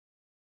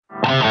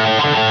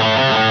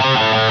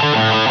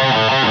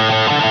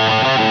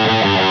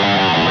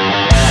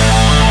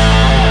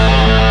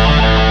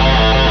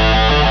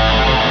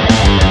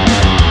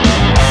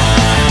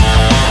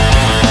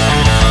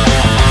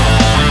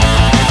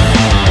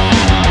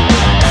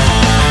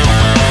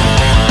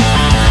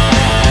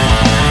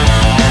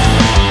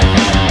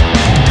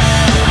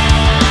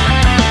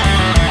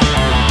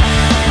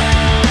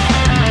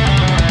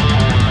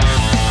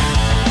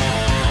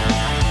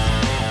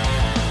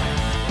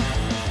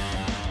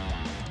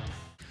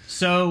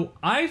So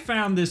I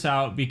found this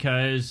out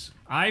because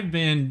I've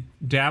been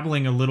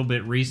dabbling a little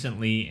bit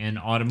recently in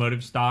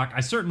automotive stock. I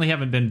certainly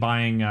haven't been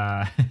buying.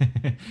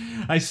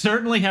 I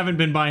certainly haven't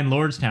been buying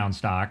Lordstown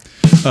stock.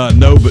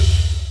 No,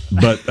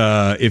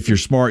 but if you're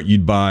smart,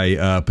 you'd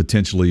buy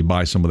potentially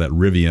buy some of that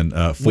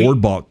Rivian.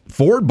 Ford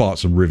bought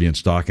some Rivian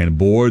stock, and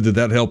boy, did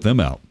that help them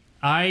out.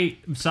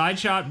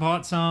 Sideshot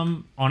bought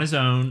some on his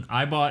own.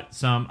 I bought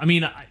some. I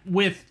mean,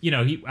 with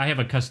I have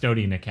a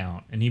custodian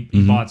account, and he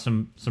bought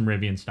some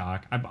Rivian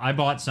stock. I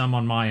bought some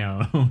on my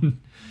own,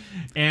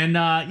 and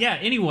yeah.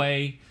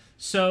 Anyway,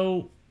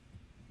 so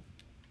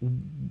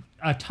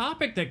a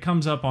topic that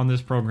comes up on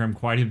this program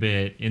quite a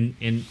bit.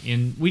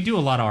 In we do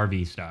a lot of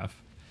RV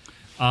stuff,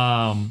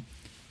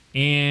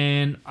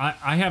 and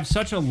I have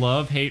such a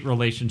love-hate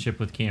relationship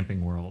with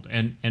Camping World,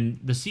 and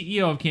the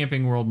CEO of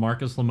Camping World,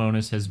 Marcus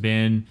Lemonis, has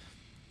been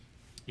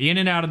in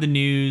and out of the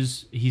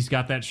news. He's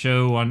got that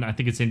show on, I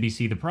think it's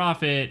NBC, The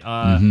Prophet.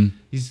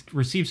 He's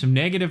received some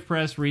negative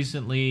press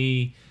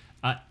recently.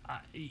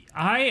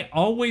 I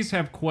always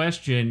have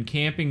questioned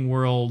Camping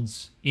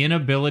World's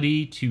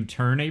inability to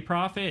turn a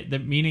profit,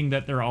 meaning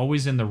that they're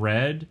always in the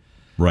red.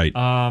 Right.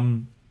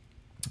 And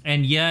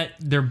yet,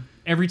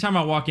 every time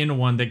I walk into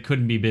one, they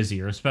couldn't be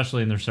busier,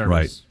 especially in their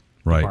service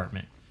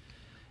department.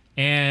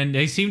 And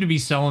they seem to be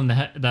selling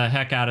the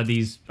heck out of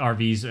these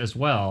RVs as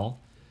well.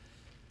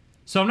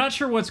 So I'm not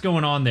sure what's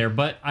going on there,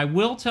 but I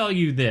will tell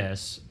you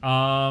this,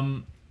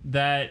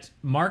 that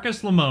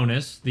Marcus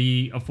Lemonis,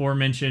 the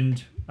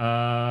aforementioned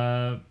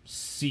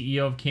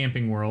CEO of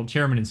Camping World,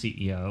 chairman and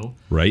CEO,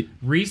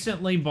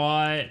 recently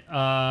bought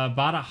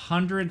about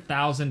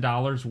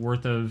 $100,000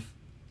 worth of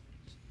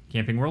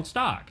Camping World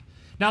stock.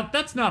 Now,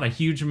 that's not a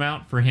huge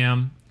amount for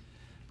him,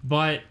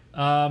 but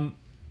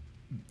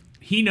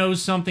he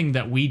knows something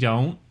that we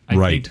don't. I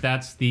think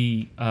that's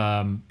the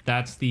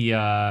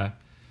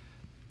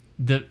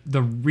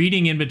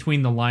reading in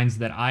between the lines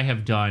that I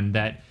have done.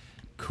 That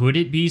could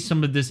it be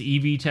some of this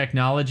EV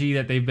technology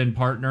that they've been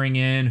partnering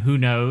in? Who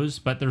knows?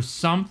 But there's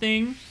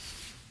something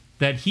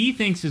that he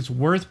thinks is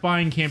worth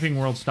buying Camping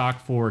World stock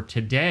for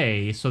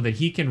today, so that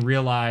he can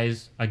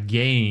realize a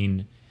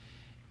gain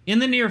in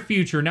the near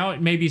future. Now,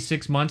 it may be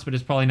 6 months, but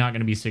it's probably not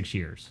going to be 6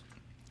 years.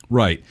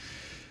 Right.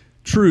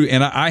 True.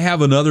 And I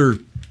have another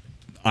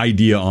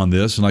idea on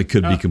this, and I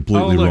could be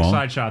completely wrong. wrong.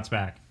 Side shot's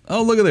back.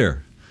 Oh, look at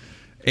there.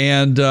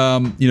 And,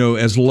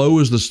 as low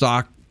as the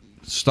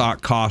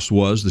stock cost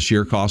was, the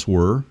share costs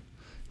were,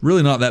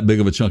 really not that big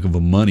of a chunk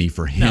of money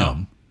for him.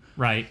 No.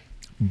 Right.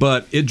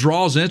 But it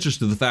draws interest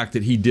to the fact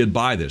that he did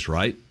buy this,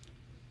 right?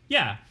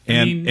 Yeah.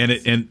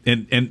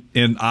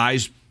 And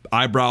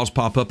eyebrows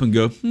pop up and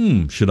go,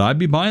 should I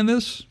be buying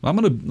this? let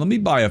me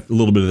buy a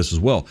little bit of this as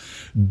well.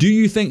 Do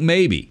you think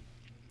maybe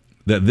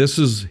that this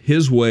is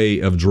his way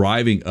of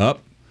driving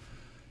up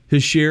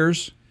his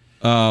shares,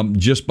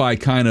 just by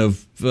kind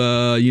of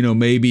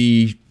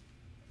maybe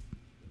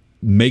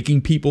making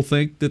people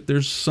think that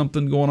there's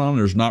something going on?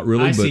 There's not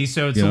really. I see.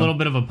 So it's a little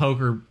bit of a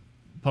poker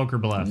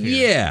bluff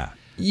here.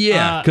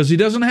 Yeah, because he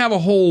doesn't have a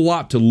whole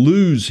lot to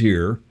lose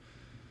here,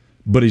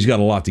 but he's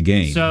got a lot to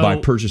gain by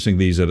purchasing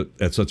these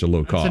at such a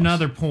low cost. That's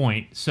another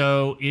point.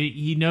 So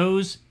he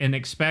knows and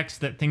expects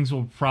that things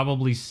will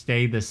probably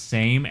stay the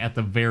same at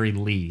the very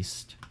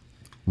least.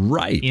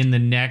 Right. In the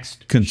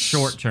next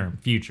short-term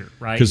future,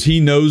 right? Because he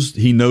knows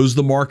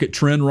the market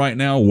trend right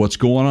now, what's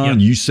going on. Yep.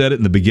 You said it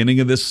in the beginning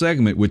of this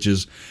segment, which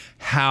is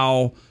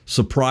how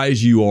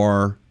surprised you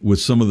are with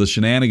some of the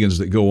shenanigans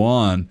that go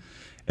on,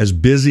 as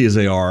busy as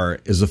they are,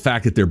 is the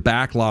fact that they're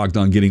backlogged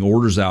on getting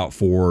orders out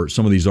for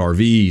some of these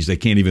RVs. They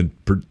can't even,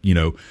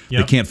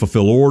 they can't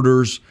fulfill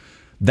orders.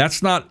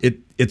 That's not it.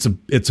 It's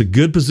a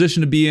good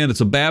position to be in.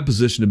 It's a bad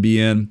position to be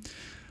in.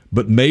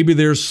 But maybe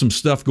there's some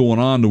stuff going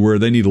on to where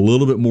they need a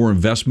little bit more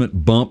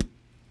investment bump,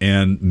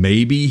 and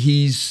maybe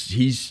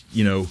he's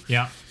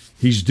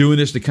doing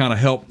this to kind of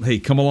help. Hey,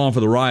 come along for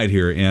the ride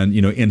here, and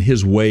in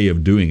his way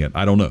of doing it.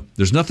 I don't know.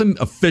 There's nothing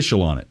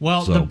official on it.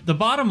 Well, the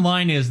bottom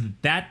line is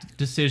that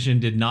decision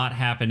did not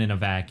happen in a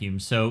vacuum.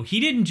 So he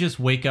didn't just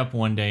wake up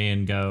one day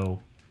and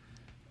go,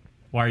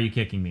 "Why are you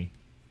kicking me?"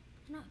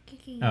 I'm not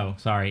kicking you. Oh,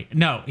 sorry.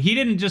 No, he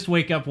didn't just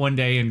wake up one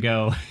day and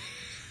go,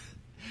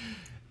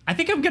 I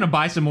think I'm going to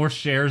buy some more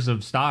shares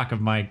of stock of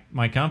my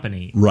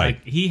company. Right.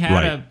 Like he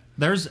had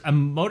there's a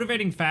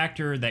motivating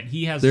factor that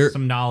he has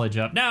some knowledge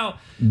of. Now,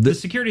 the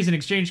Securities and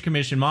Exchange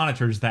Commission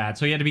monitors that,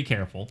 so you had to be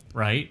careful,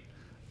 right?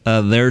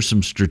 There's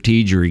some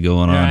strategery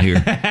going on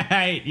here.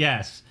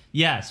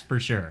 Yes, for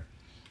sure.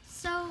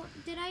 So,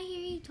 did I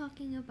hear you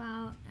talking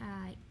about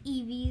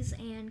EVs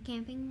and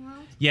Camping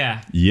World?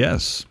 Yeah.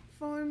 Yes.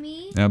 For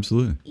me,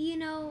 Absolutely. you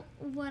know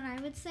what I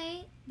would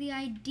say? The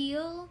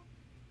ideal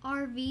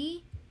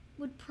RV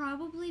would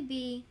probably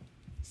be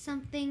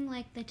something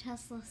like the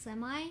Tesla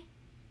Semi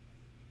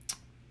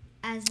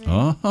as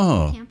a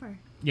camper.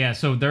 Yeah,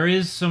 so there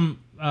is some,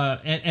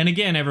 and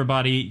again,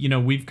 everybody, you know,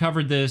 we've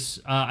covered this.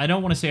 I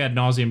don't want to say ad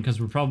nauseum because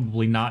we're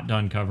probably not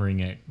done covering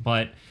it,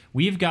 but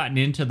we've gotten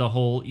into the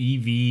whole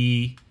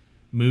EV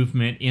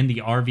movement in the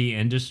RV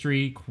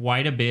industry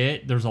quite a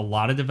bit. There's a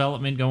lot of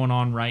development going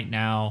on right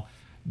now.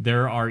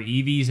 There are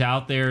EVs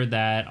out there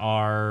that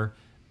are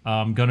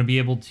going to be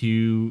able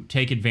to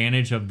take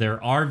advantage of their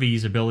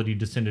RV's ability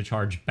to send a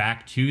charge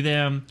back to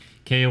them.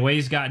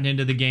 KOA's gotten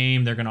into the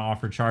game. They're going to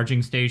offer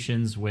charging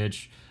stations,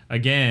 which,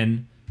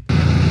 again,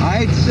 I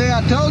hate to say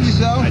I told you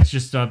so. it's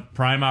just a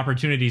prime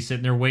opportunity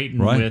sitting there waiting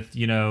with,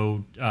 you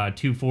know,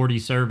 240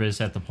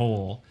 service at the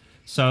pole.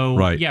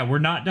 So, yeah, we're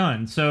not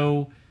done.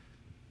 So,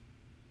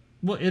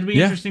 well, it'll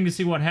be interesting to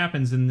see what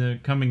happens in the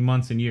coming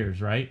months and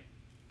years, right?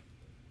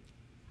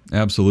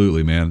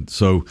 Absolutely, man.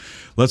 So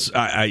let's,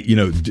 you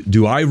know,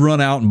 do I run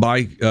out and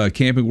buy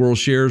Camping World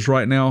shares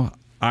right now?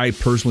 I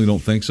personally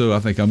don't think so. I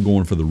think I'm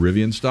going for the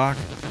Rivian stock.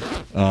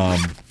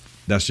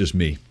 That's just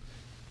me.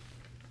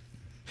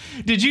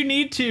 Did you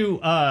need to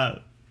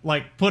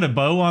like put a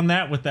bow on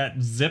that with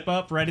that zip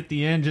up right at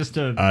the end just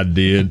to? I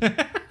did.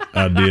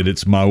 I did.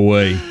 It's my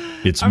way.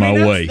 It's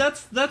my way.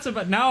 That's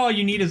about now. All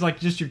you need is like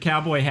just your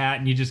cowboy hat,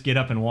 and you just get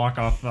up and walk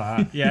off.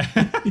 Yeah.